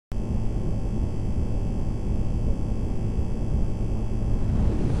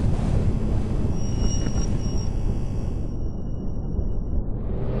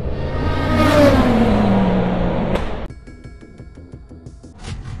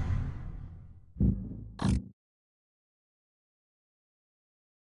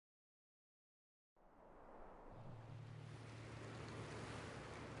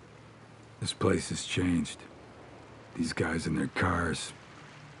This place has changed. These guys in their cars,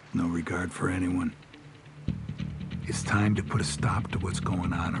 no regard for anyone. It's time to put a stop to what's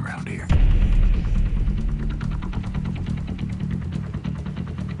going on around here.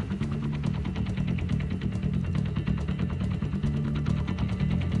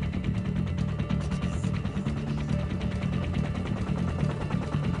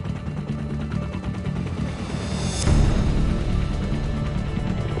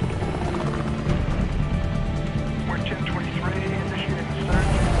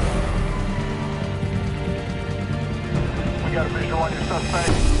 Got a visual on your suspect.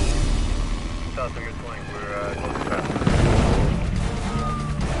 South Finger 20, we're close to fast.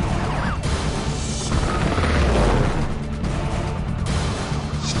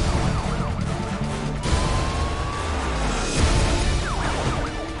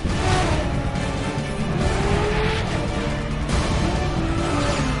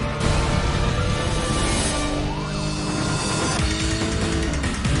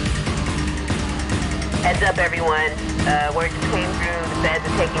 Heads up, everyone. Word just came through. The feds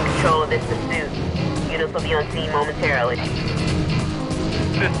are taking control of this pursuit. Units will be on scene momentarily.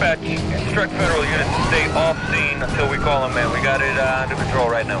 Dispatch, instruct federal units to stay off scene until we call them in. We got it under control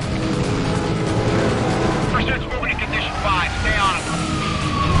right now. Pursuit's moving in condition 5. Stay on it.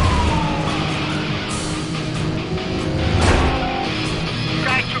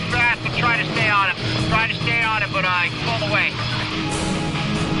 Guy's too fast. I'm trying to stay on him. Trying to stay on him, but he pulled away.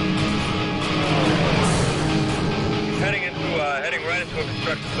 Heading right into a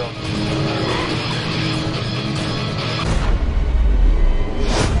construction zone.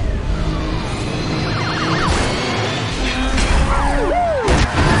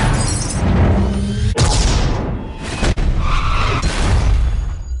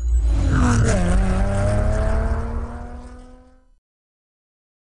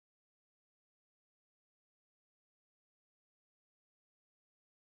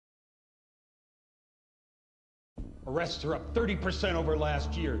 Arrests are up 30% over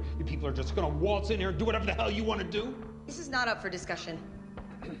last year. You people are just gonna waltz in here and do whatever the hell you want to do? This is not up for discussion.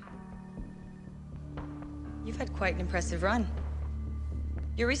 You've had quite an impressive run.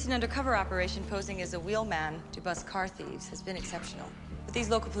 Your recent undercover operation posing as a wheelman to bust car thieves has been exceptional. But these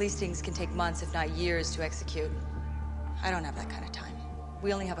local police stings can take months, if not years, to execute. I don't have that kind of time.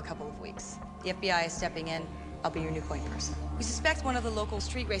 We only have a couple of weeks. The FBI is stepping in. I'll be your new point person. We suspect one of the local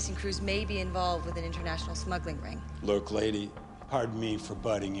street racing crews may be involved with an international smuggling ring. Look, lady, pardon me for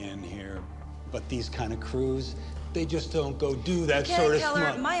butting in here, but these kind of crews, they just don't go do that sort of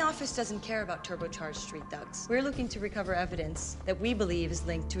Keller, smug. my office doesn't care about turbocharged street thugs. We're looking to recover evidence that we believe is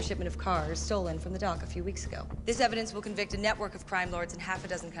linked to a shipment of cars stolen from the dock a few weeks ago. This evidence will convict a network of crime lords in half a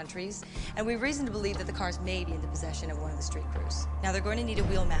dozen countries, and we have reason to believe that the cars may be in the possession of one of the street crews. Now, they're going to need a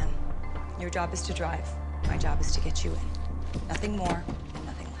wheelman. Your job is to drive. My job is to get you in. Nothing more and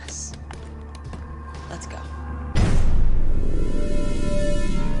nothing less. Let's go.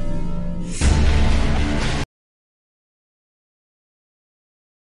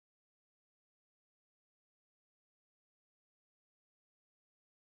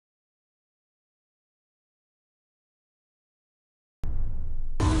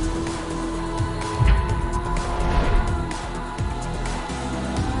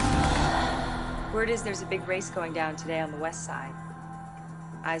 Word is there's a big race going down today on the west side.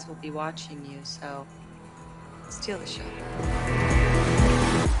 Eyes will be watching you, so steal the show.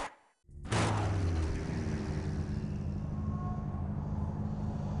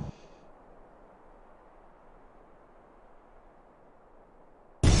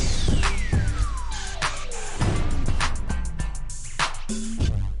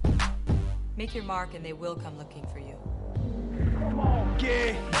 Make your mark and they will come looking for you.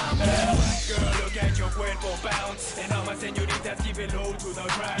 Yeah. Girl, look at your cuerpo bounce. And all my señoritas keep it low to the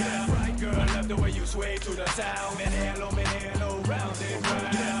ground. Yeah. Right, girl, love the way you sway to the sound. Menelo, round and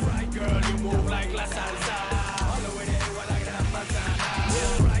round. Yeah. Right, girl, you move like la salsa. All the way there, like that manzana.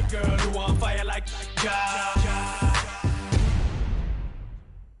 Yeah. Right, girl, you on fire like ja.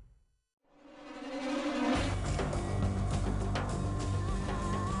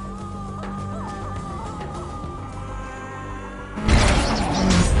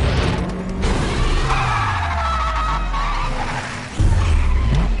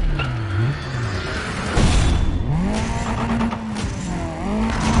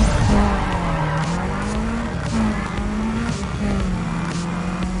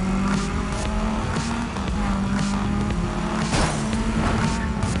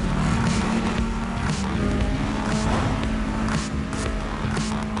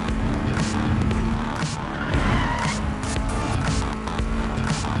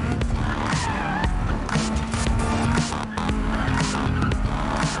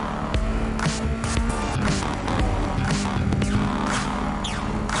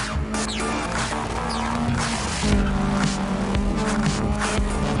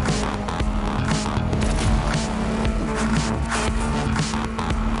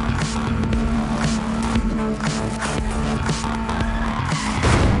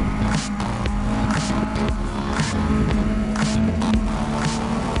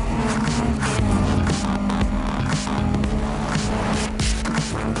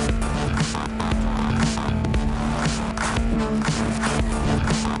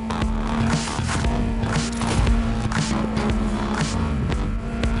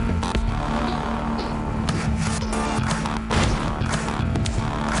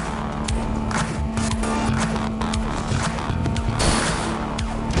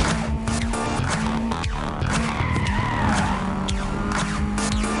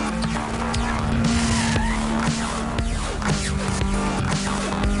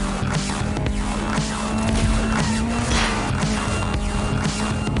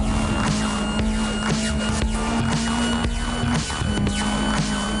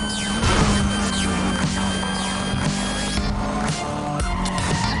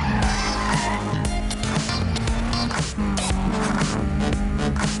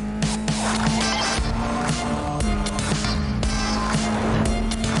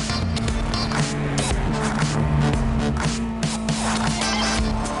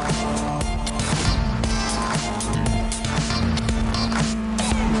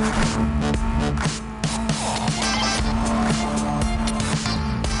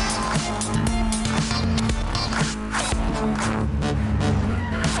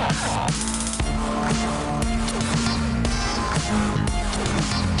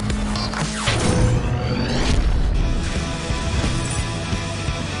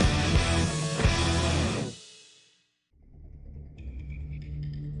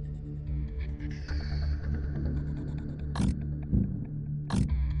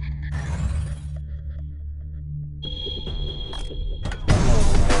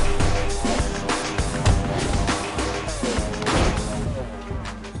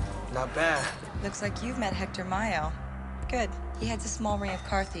 Not bad. Looks like you've met Hector Mayo. Good. He heads a small ring of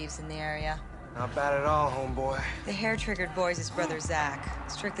car thieves in the area. Not bad at all, homeboy. The hair-triggered boy's his brother Zach.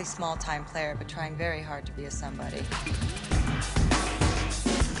 Strictly small-time player, but trying very hard to be a somebody.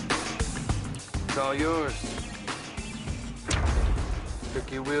 It's all yours.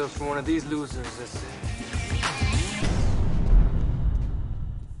 Took your wheels for one of these losers, that's it.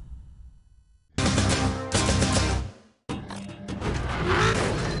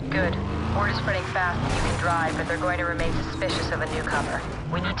 Good. Word is spreading fast that you can drive, but they're going to remain suspicious of a newcomer.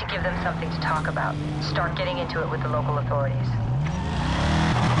 We need to give them something to talk about. Start getting into it with the local authorities.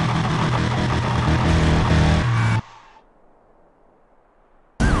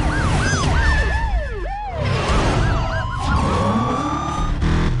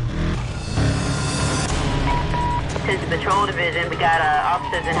 This is the Patrol Division. We got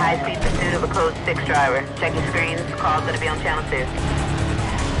officers in high-speed pursuit of a code 6 driver. Check your screens. Call's gonna be on channel 2.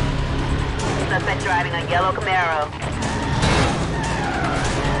 Suspect driving a yellow Camaro.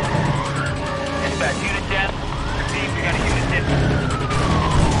 Dispatch, unit down. Received, we got a unit hit.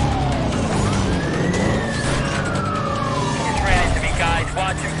 He just ran into me, guys.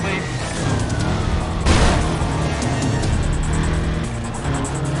 Watch him, please.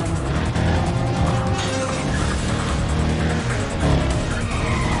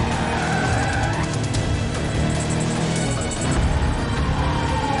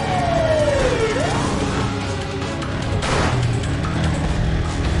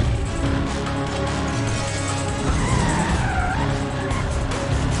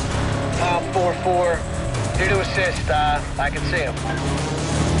 Here to assist, I can see him.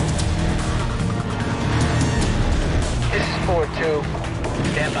 This is 4-2.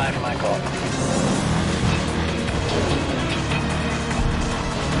 Stand by for my call.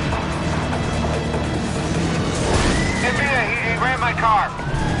 He ran my car.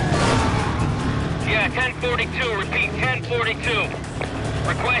 Yeah, 1042, repeat, 1042.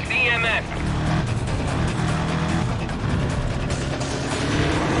 Request EMS.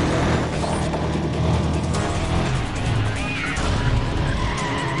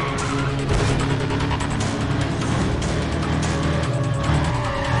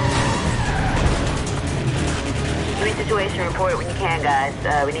 Situation report when you can, guys.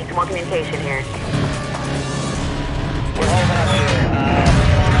 We need some more communication here. We're holding up here.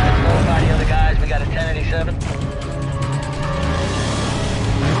 Let's notify the other guys. We got a 1087.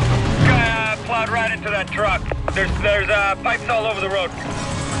 Guy plowed right into that truck. There's pipes all over the road.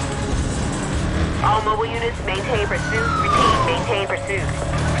 All mobile units, maintain pursuit. Repeat, maintain pursuit.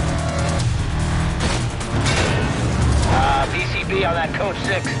 BCB on that code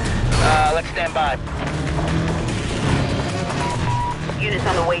 6. Let's stand by. Units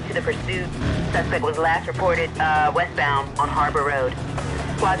on the way to the pursuit. Suspect was last reported westbound on Harbor Road.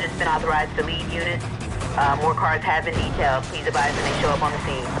 Squad has been authorized to lead units. More cars have been detailed. Please advise when they show up on the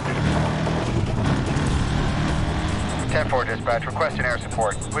scene. 10-4 dispatch, requesting air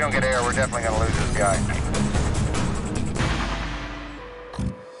support. If we don't get air, we're definitely gonna lose this guy.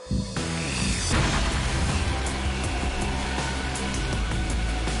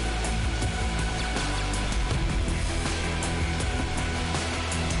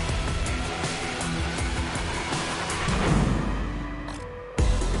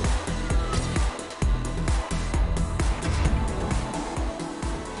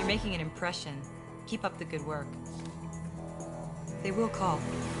 Making an impression. Keep up the good work. They will call.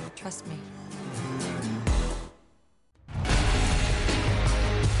 Trust me.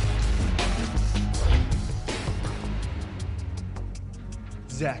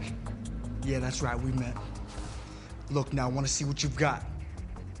 Zach. Yeah, that's right, we met. Look, now I want to see what you've got.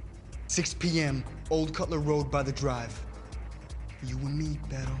 6 p.m., Old Cutler Road by the drive. You and me,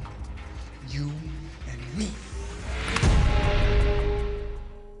 Beto. You and me.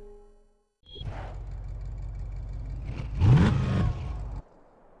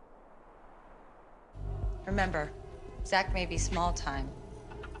 Remember, Zach may be small time,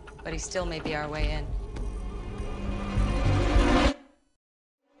 but he still may be our way in.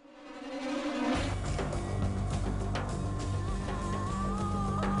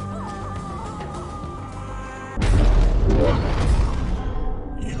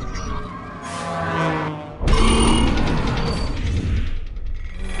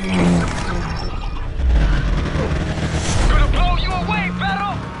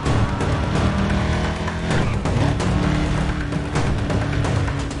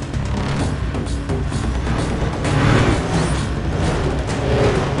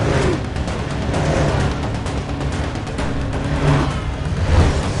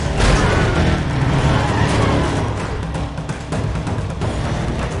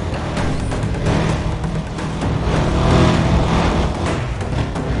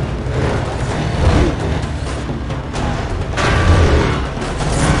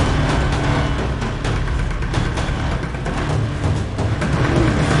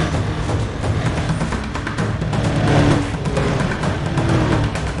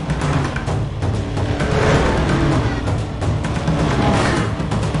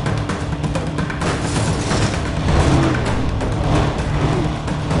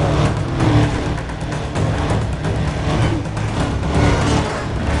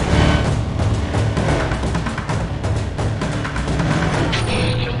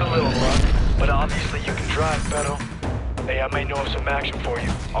 for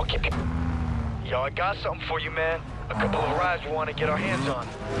you. I'll keep you. Yo, I got something for you, man. A couple of rides we want to get our hands on.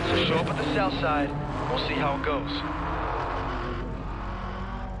 So show up at the south side. We'll see how it goes.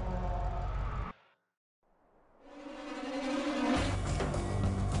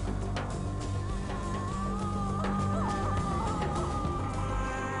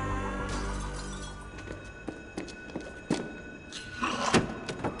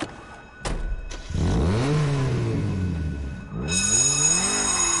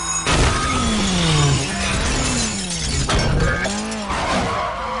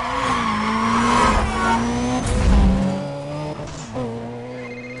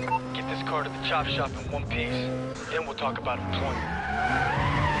 Chop shop in one piece, then we'll talk about employment.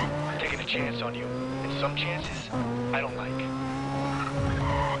 I'm taking a chance on you, and some chances I don't like.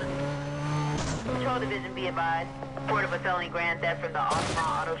 Patrol Division, be advised. Report of a felony grand theft from the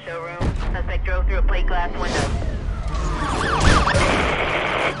Osmo Auto Showroom. Suspect drove through a plate glass window.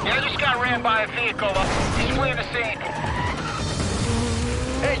 Yeah, I just got ran by a vehicle. He's fleeing the scene.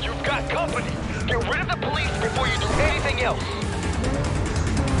 Hey, you've got company. Get rid of the police before you do anything else.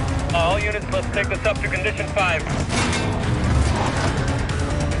 All units must take this up to condition 5.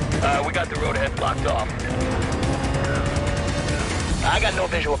 We got the road ahead blocked off. I got no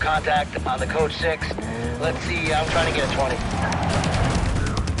visual contact on the code 6. Let's see, I'm trying to get a 20.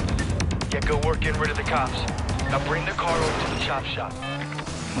 Yeah, go work getting rid of the cops. Now bring the car over to the chop shop.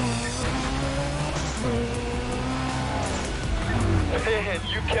 Man,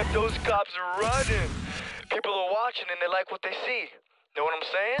 you kept those cops running. People are watching and they like what they see. Know what I'm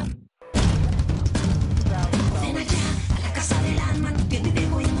saying?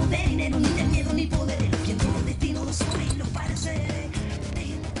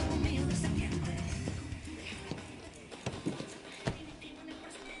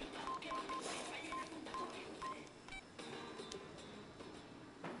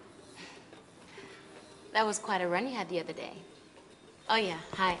 That was quite a run you had the other day. Oh yeah,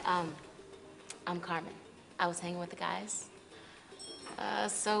 hi, I'm Carmen. I was hanging with the guys.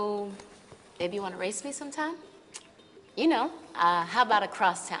 So maybe you want to race me sometime? You know, how about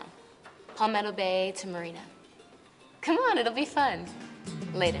across town? Palmetto Bay to Marina. Come on, it'll be fun.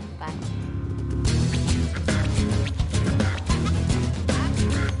 Later, bye.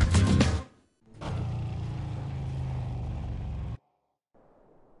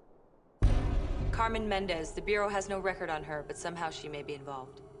 Carmen Mendez. The Bureau has no record on her, but somehow she may be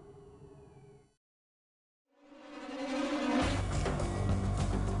involved.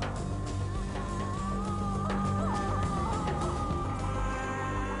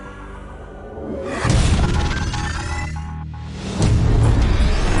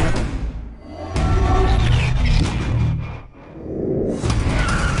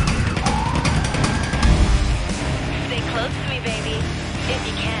 Stay close to me, baby, if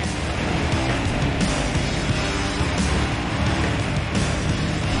you can.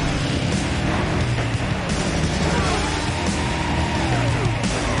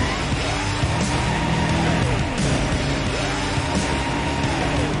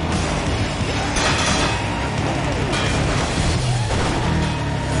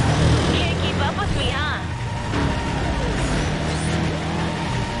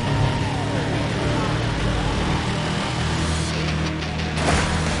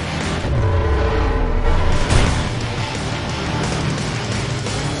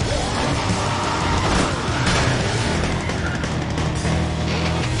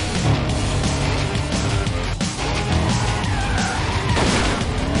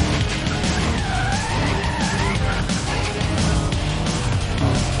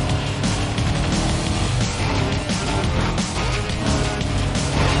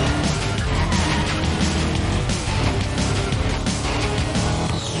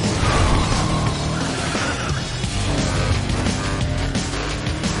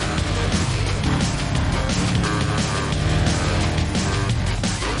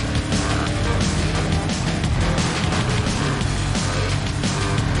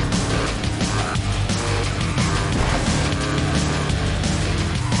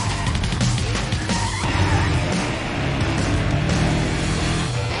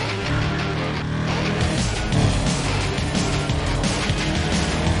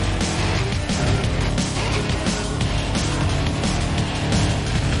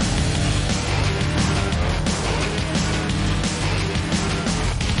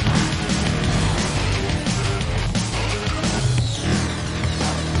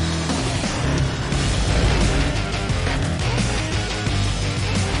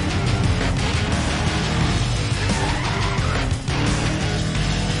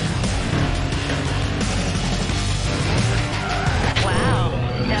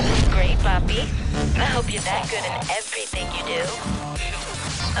 Poppy. I hope you're that good in everything you do.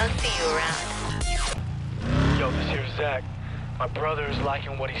 I'll see you around. Yo, this here's Zach. My brother is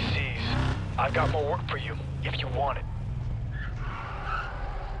liking what he sees. I've got more work for you, if you want it.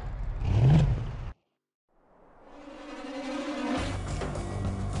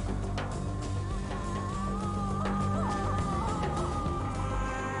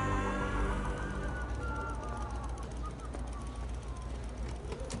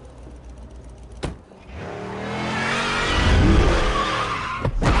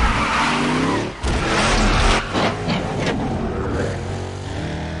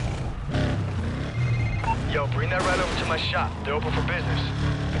 Yo, bring that right over to my shop. They're open for business.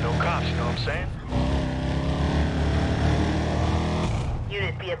 And no cops, you know what I'm saying?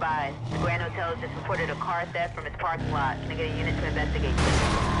 Units, be advised. The Grand Hotel has just reported a car theft from its parking lot. Can I get a unit to investigate?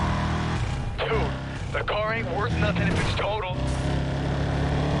 Dude, the car ain't worth nothing if it's total.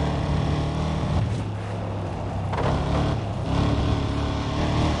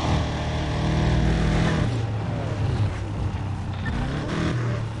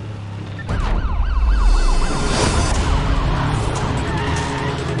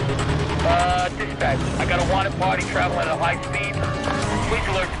 Dispatch, I got a wanted party traveling at high speed. Please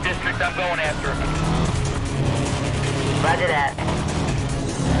alert the district, I'm going after him. Roger that.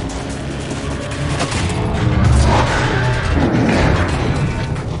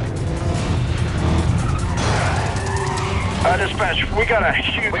 Dispatch, we got a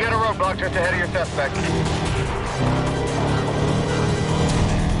roadblock just ahead of your suspect.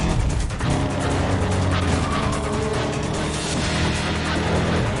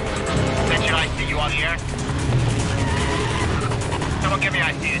 Attention IC, you on the air? Someone give me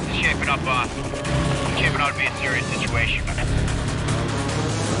IC, this is shaping up to be a serious situation.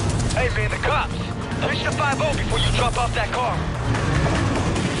 Hey man, the cops! Reach the 5-0 before you drop off that car.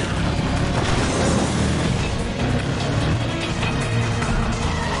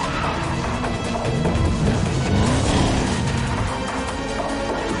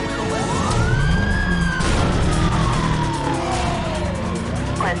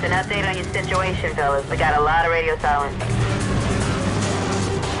 Request an update on your situation, fellas. We got a lot of radio silence.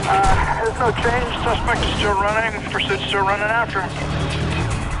 There's no change. Suspect is still running. Pursuit's still running after him.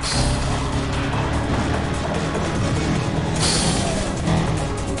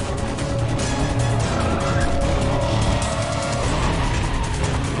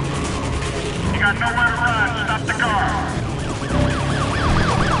 You got nowhere to run. Stop the car.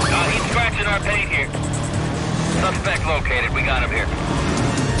 He's scratching our paint here. Suspect located. We got him here.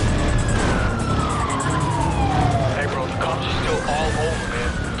 Hey bro, the cops are still all over, man.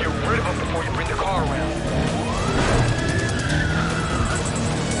 Get rid of them before you bring the car around.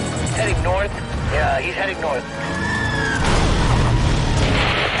 He's heading north. Yeah, he's heading north.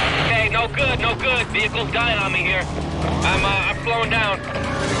 Okay, no good, no good. Vehicle's dying on me here. I'm slowing down.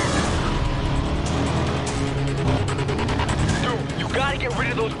 Dude, you gotta get rid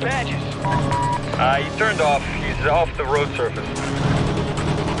of those badges. He turned off. He's off the road surface.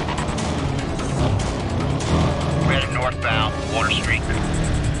 We're heading northbound, Water Street.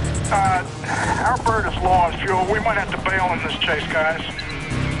 Our bird is low on fuel. We might have to bail in this chase, guys.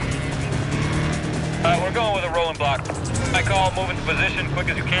 We're going with a rolling block. I call, move into position, quick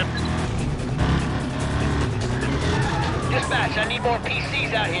as you can. Dispatch, I need more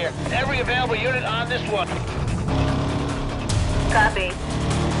PCs out here. Every available unit on this one. Copy.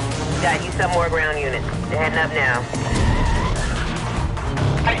 Got you some more ground units. They're heading up now.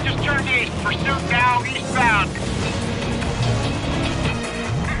 Hey, just turned east. Pursuit now eastbound.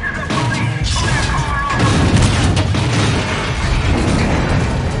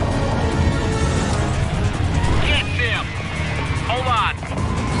 Can't see him. Hold on.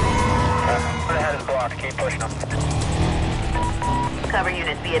 Ahead is blocked. Keep pushing them. Cover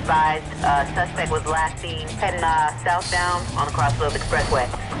units, be advised. Suspect was last seen heading southbound on the Crossroads Expressway.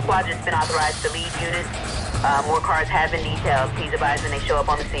 Squadron's been authorized to lead units. More cars have been detailed. Please advise when they show up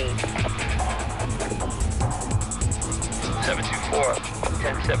on the scene. 724,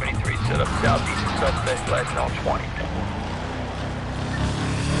 1073, set up southeast suspect, last known 20.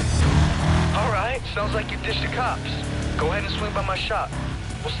 Alright, sounds like you ditched the cops. Go ahead and swing by my shop.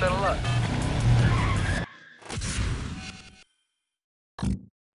 We'll settle up.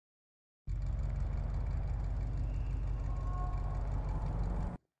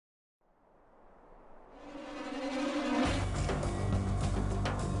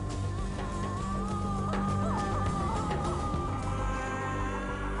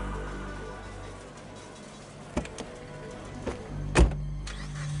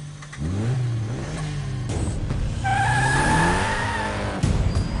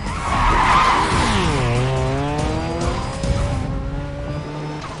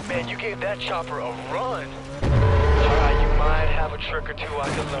 gave that chopper a run. Alright, you might have a trick or two I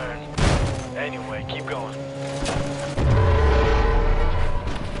could learn. Anyway, keep going.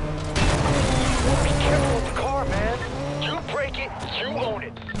 Be careful with the car, man. You break it, you own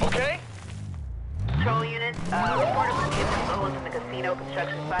it, okay? Control units, reportable vehicle stolen from the casino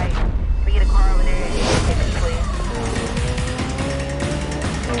construction site. Can we get a car over there and take it, please?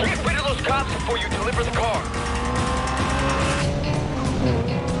 Get rid of those cops before you deliver the car.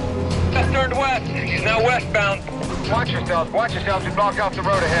 Just turned west. He's now westbound. Watch yourselves, we blocked off the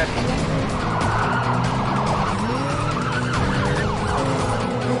road ahead.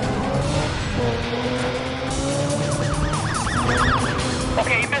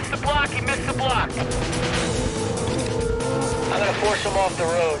 Okay, he missed the block. I'm gonna force him off the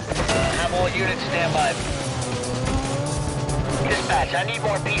road. Have all units stand by. Dispatch, I need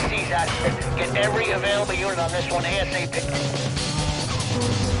more PCs out here. Get every available unit on this one ASAP.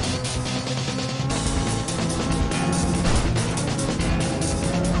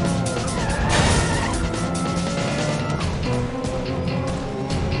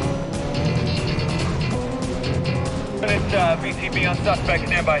 VTB on suspect,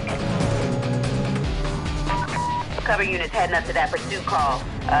 standby. Cover units heading up to that pursuit call.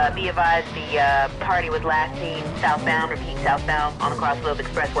 Be advised the party was last seen southbound, repeat southbound, on the Crossroads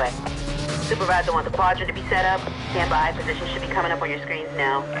Expressway. Supervisor wants the quadrant to be set up. Standby, position should be coming up on your screens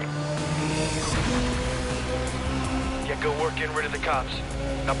now. Get good work getting rid of the cops.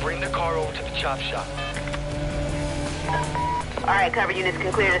 Now bring the car over to the chop shop. Alright, cover units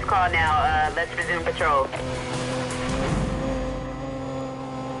can clear this call now. Let's resume patrol.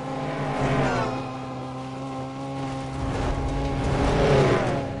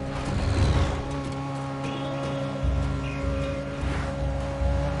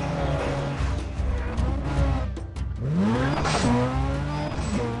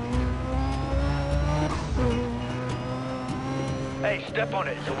 Hey, step on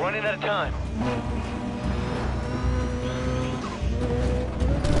it. You're running out of time.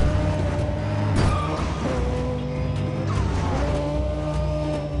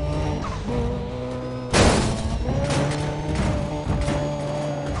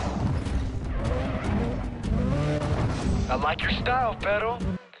 I like your style, Pedro.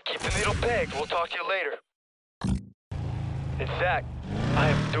 Keep the needle pegged. We'll talk to you later. In fact, I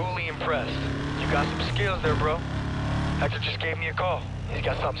am duly impressed. You got some skills there, bro. Hector just gave me a call. He's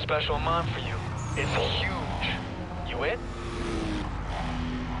got something special in mind for you. It's huge. You in?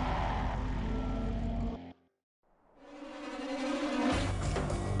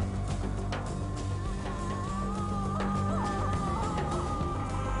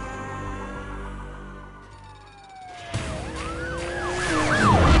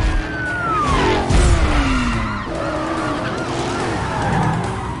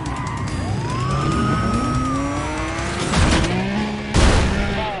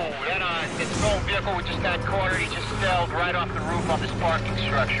 Right off the roof on this parking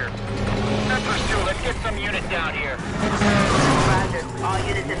structure. In pursuit, let's get some units down here. Roger. All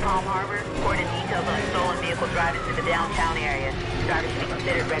units in Palm Harbor, reported details on a stolen vehicle driving through the downtown area. Driver should be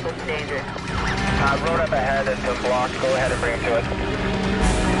considered reckless and dangerous. Road up ahead is blocked. Go ahead and bring it to us.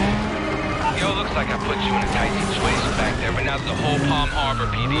 Yo, looks like I put you in a tight situation back there, but now the whole Palm Harbor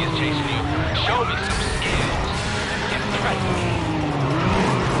PD is chasing you. Show me some skills. Impress me.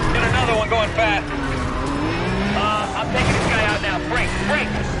 Get another one going fast. I'm taking this guy out now. Break!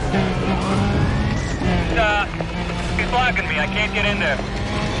 He's blocking me. I can't get in there.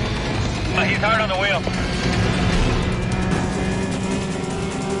 He's hard on the wheel.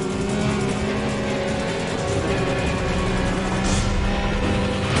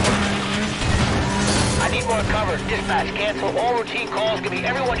 I need more cover. Dispatch, cancel all routine calls. Give me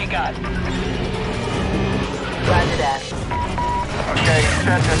everyone you got. Roger that. Okay,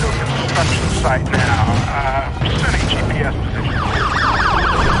 set into a construction site now. Sending GPS position.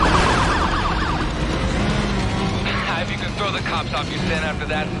 If you can throw the cops off your scent after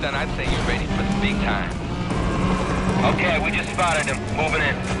that's done, I'd say you're ready for the big time. Okay, we just spotted him. Moving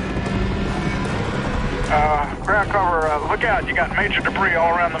in. Ground cover, look out. You got major debris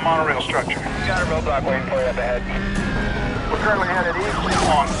all around the monorail structure. Got a roadblock waiting for you up ahead. We're currently headed east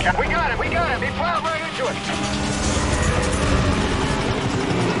on... We got him. He plowed right into it.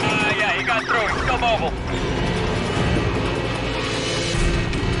 Yeah, he got through. He's still mobile.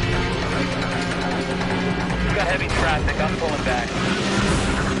 We got heavy traffic. I'm pulling back.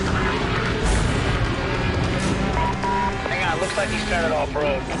 Hang on, looks like he started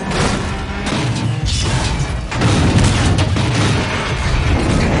off-road.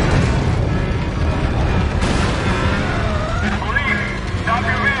 Police, stop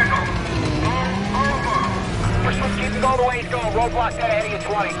your vehicle.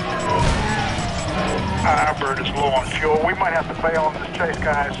 We might have to bail on this chase,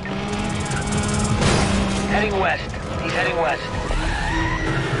 guys. Heading west. He's heading west.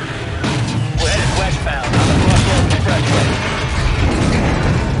 We're headed westbound on the Crossroads Expressway.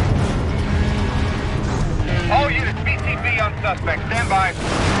 All units, BCB on suspect. Stand by.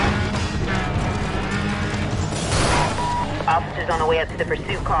 Officers on the way up to the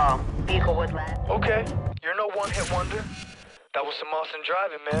pursuit call. Vehicle was last. Okay, you're no one-hit wonder. That was some awesome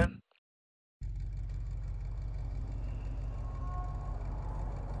driving, man.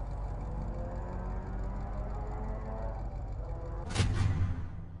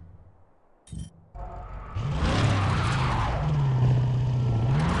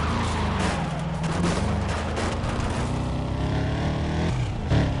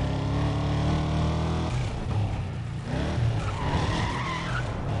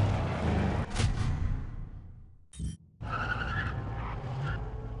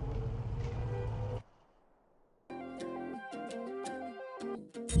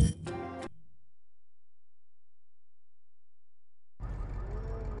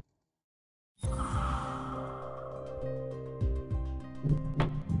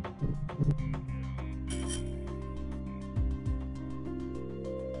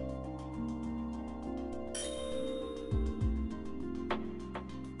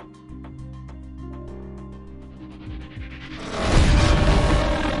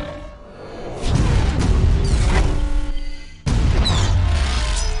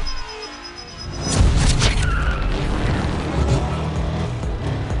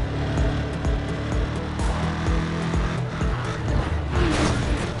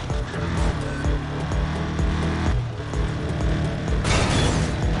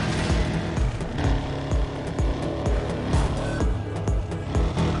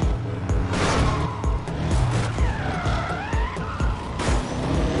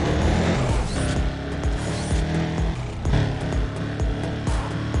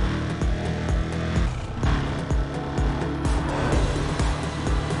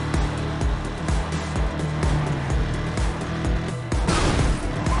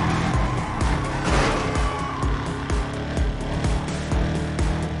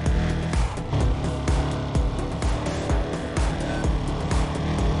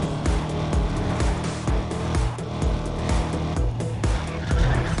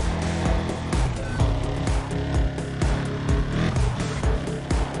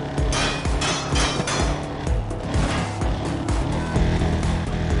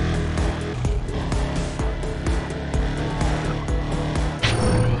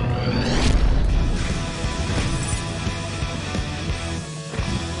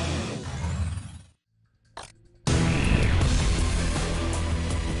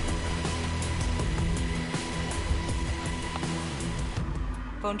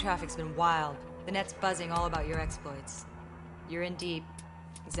 Phone traffic's been wild. The net's buzzing all about your exploits. You're in deep.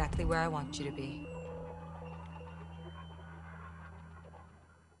 Exactly where I want you to be.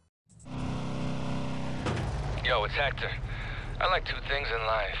 Yo, it's Hector. I like two things in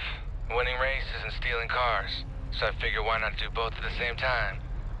life. Winning races and stealing cars. So I figure why not do both at the same time?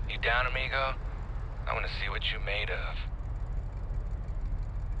 You down, amigo? I want to see what you're made of.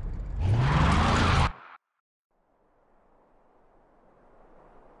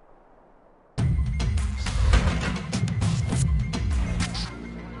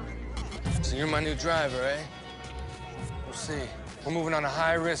 So you're my new driver, eh? We'll see. We're moving on a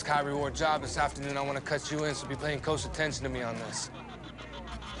high-risk, high-reward job this afternoon. I want to cut you in, so be paying close attention to me on this.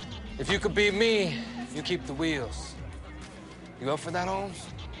 If you could beat me, you keep the wheels. You up for that, Holmes?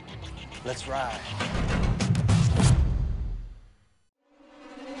 Let's ride.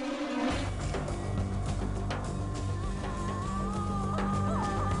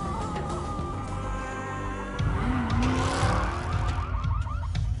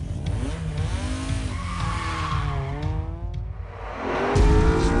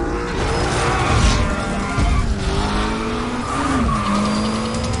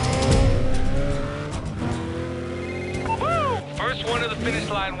 First one to the finish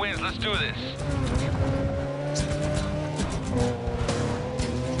line wins. Let's do this.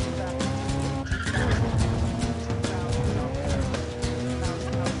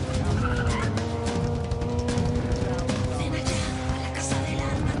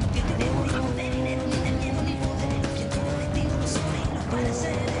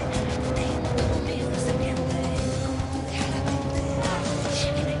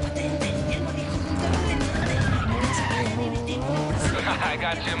 I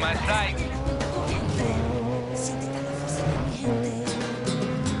got you in my sight.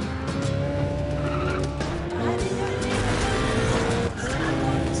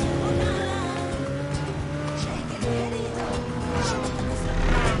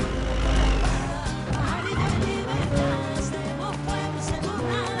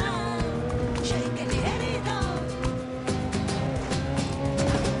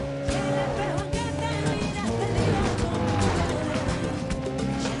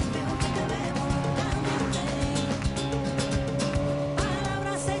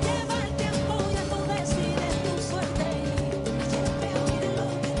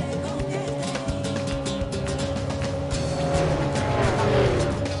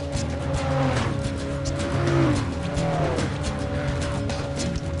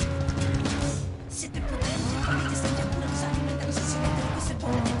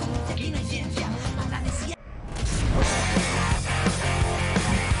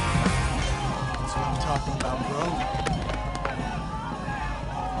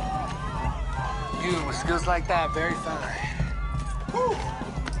 Skills like that, very fine. Woo!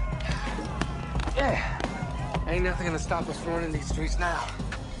 Yeah. Ain't nothing gonna stop us from running these streets now.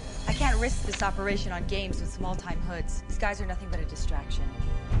 I can't risk this operation on games with small-time hoods. These guys are nothing but a distraction.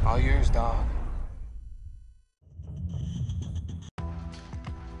 All yours, dog.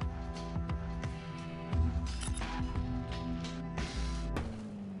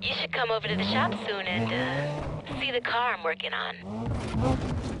 You should come over to the shop soon and, see the car I'm working on.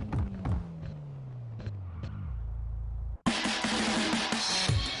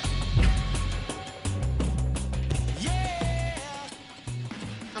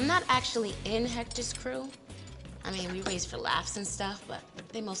 I'm not actually in Hector's crew. I mean, we race for laughs and stuff, but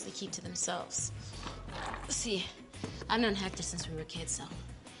they mostly keep to themselves. See, I've known Hector since we were kids, so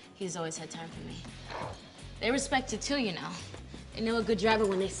he's always had time for me. They respect it too, you know. They know a good driver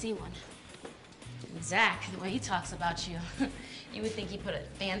when they see one. And Zach, the way he talks about you, you would think he put a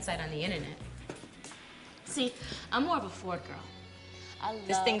fan site on the internet. See, I'm more of a Ford girl. If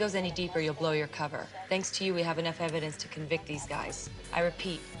this thing goes any deeper, you'll blow your cover. Thanks to you, we have enough evidence to convict these guys. I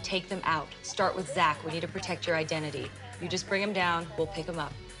repeat, take them out. Start with Zach. We need to protect your identity. You just bring him down, we'll pick him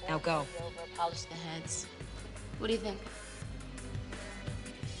up. Now go. Polish the heads. What do you think?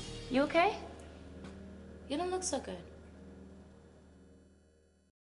 You okay? You don't look so good.